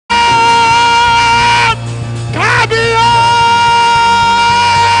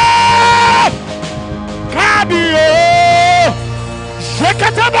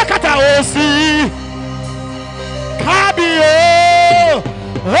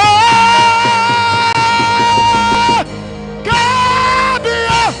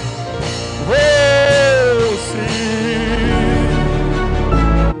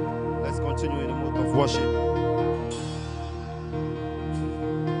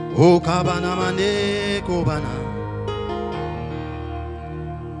O kabana mane kobana.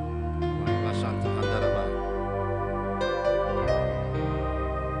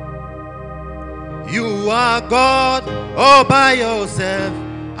 You are God all by yourself.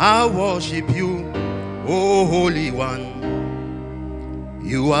 I worship you, O Holy One.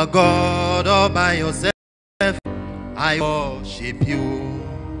 You are God all by yourself. I worship you.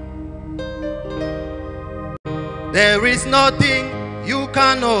 There is nothing you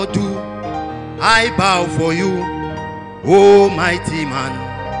cannot do. I bow for you, O mighty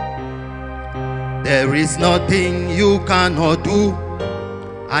man. There is nothing you cannot do.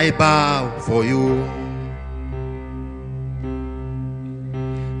 I bow for you.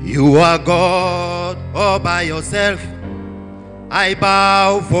 You are God all by yourself. I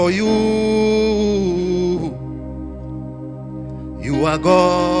bow for you. You are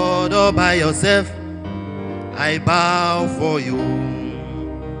God all by yourself. I bow for you.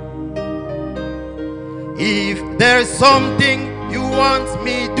 If there's something you want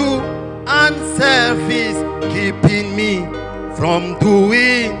me to do and self is keeping me from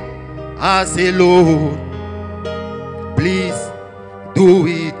doing as a Lord, please do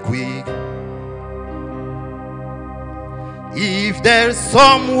it quick. If there's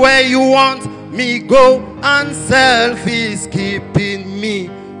somewhere you want me go and self is keeping me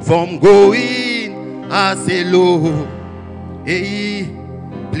from going as a Lord, hey,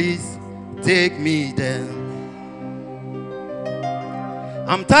 please take me there.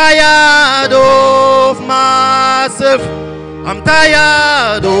 I'm tired of myself. I'm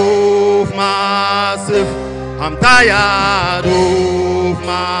tired of myself. I'm tired of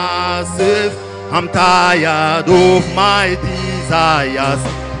myself. I'm tired of my desires.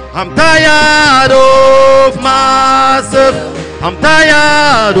 I'm tired of myself. I'm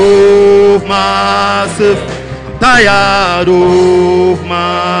tired of myself. I'm tired of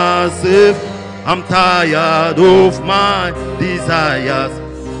myself. I'm tired of my desires.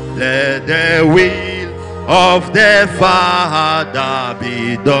 Let the will of the Father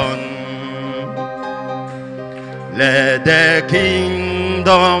be done. Let the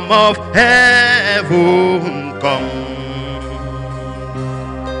kingdom of heaven come.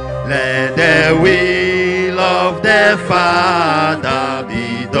 Let the will of the Father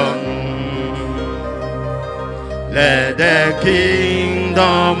be done. Let the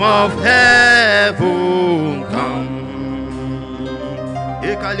kingdom of heaven come.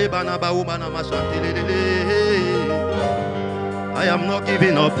 I am not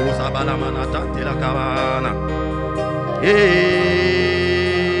giving up.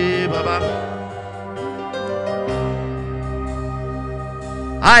 Hey, Baba.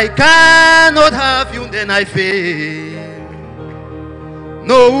 I cannot have you, then I fail.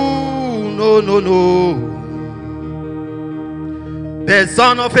 No, no, no, no. The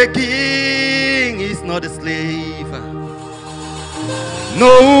son of a king is not a slave.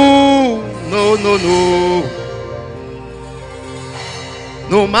 No, no, no, no.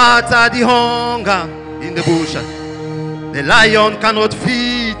 No matter the hunger in the bush, the lion cannot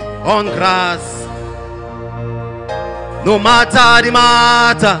feed on grass. No matter the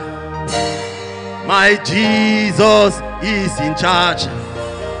matter, my Jesus is in charge.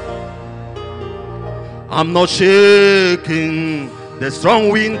 I'm not shaking. The strong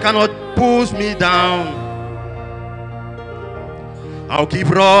wind cannot push me down. I'll keep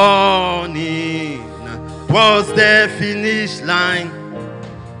running towards the finish line.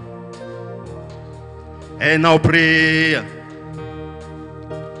 And I'll pray.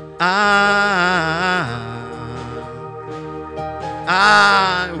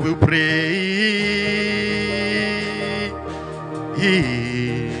 I will pray.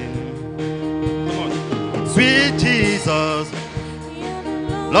 Come on. Sweet Jesus,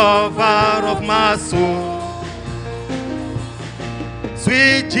 lover of my soul.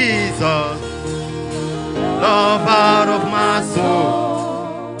 Sweet Jesus, lover of my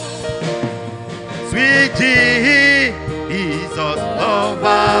soul. Sweet Jesus,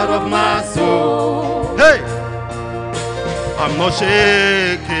 lover of my soul. Hey! I'm not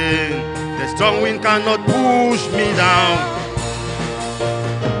shaking. The strong wind cannot push me down.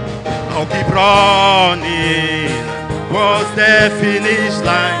 I'll keep running towards the finish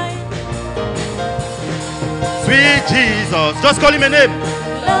line. Sweet Jesus, just call him a name.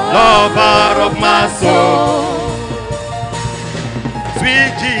 Lover of my soul.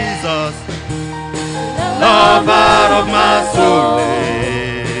 Sweet Jesus, lover of my soul.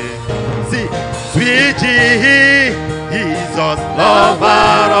 See, sweet Jesus,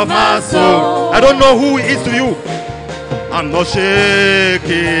 lover of my soul. I don't know who he is to you. I'm not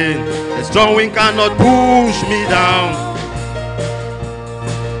shaking. The strong wind cannot push me down.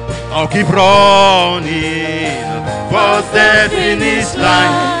 I'll keep running for the finish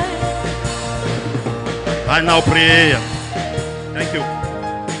line. And now pray. Thank you.